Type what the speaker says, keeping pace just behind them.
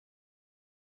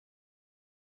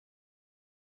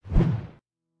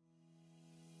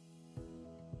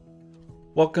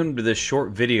Welcome to this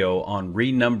short video on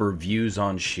Renumber Views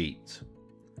on Sheets.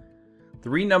 The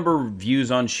Renumber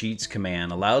Views on Sheets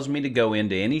command allows me to go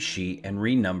into any sheet and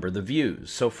renumber the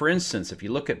views. So for instance, if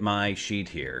you look at my sheet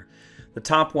here, the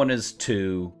top one is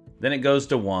 2, then it goes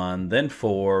to 1, then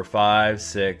 4, 5,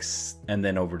 6, and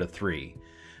then over to 3.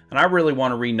 And I really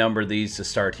want to renumber these to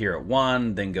start here at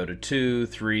 1, then go to 2,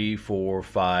 3, 4,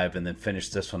 5, and then finish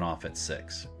this one off at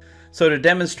 6. So to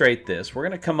demonstrate this, we're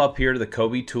going to come up here to the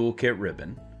Kobi Toolkit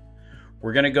ribbon.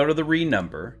 We're going to go to the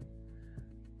Renumber.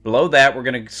 Below that, we're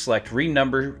going to select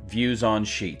Renumber Views on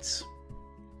Sheets.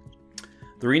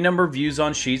 The Renumber Views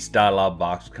on Sheets dialog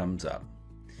box comes up.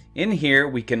 In here,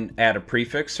 we can add a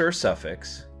prefix or a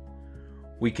suffix.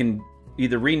 We can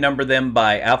either renumber them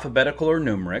by alphabetical or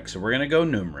numeric, so we're going to go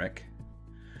numeric.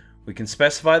 We can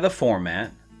specify the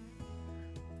format.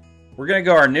 We're going to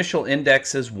go our initial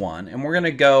index as 1, and we're going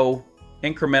to go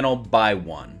incremental by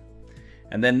 1.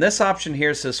 And then this option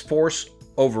here says force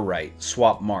overwrite,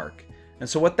 swap mark. And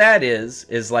so what that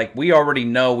is like we already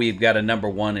know we've got a number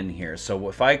 1 in here. So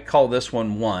if I call this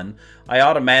one 1, I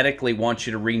automatically want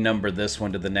you to renumber this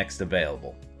one to the next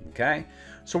available. Okay?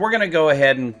 So we're going to go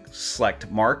ahead and select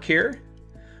mark here.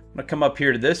 I'm going to come up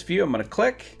here to this view. I'm going to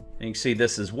click, and you can see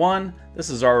this is 1. This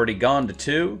has already gone to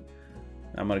 2.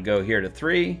 I'm going to go here to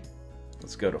 3.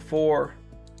 Let's go to 4,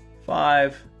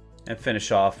 5, and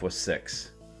finish off with 6.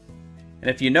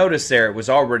 And if you notice there, it was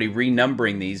already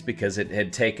renumbering these because it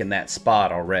had taken that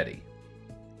spot already.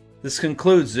 This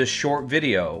concludes this short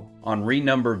video on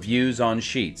Renumber Views on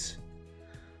Sheets.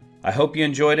 I hope you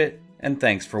enjoyed it, and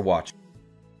thanks for watching.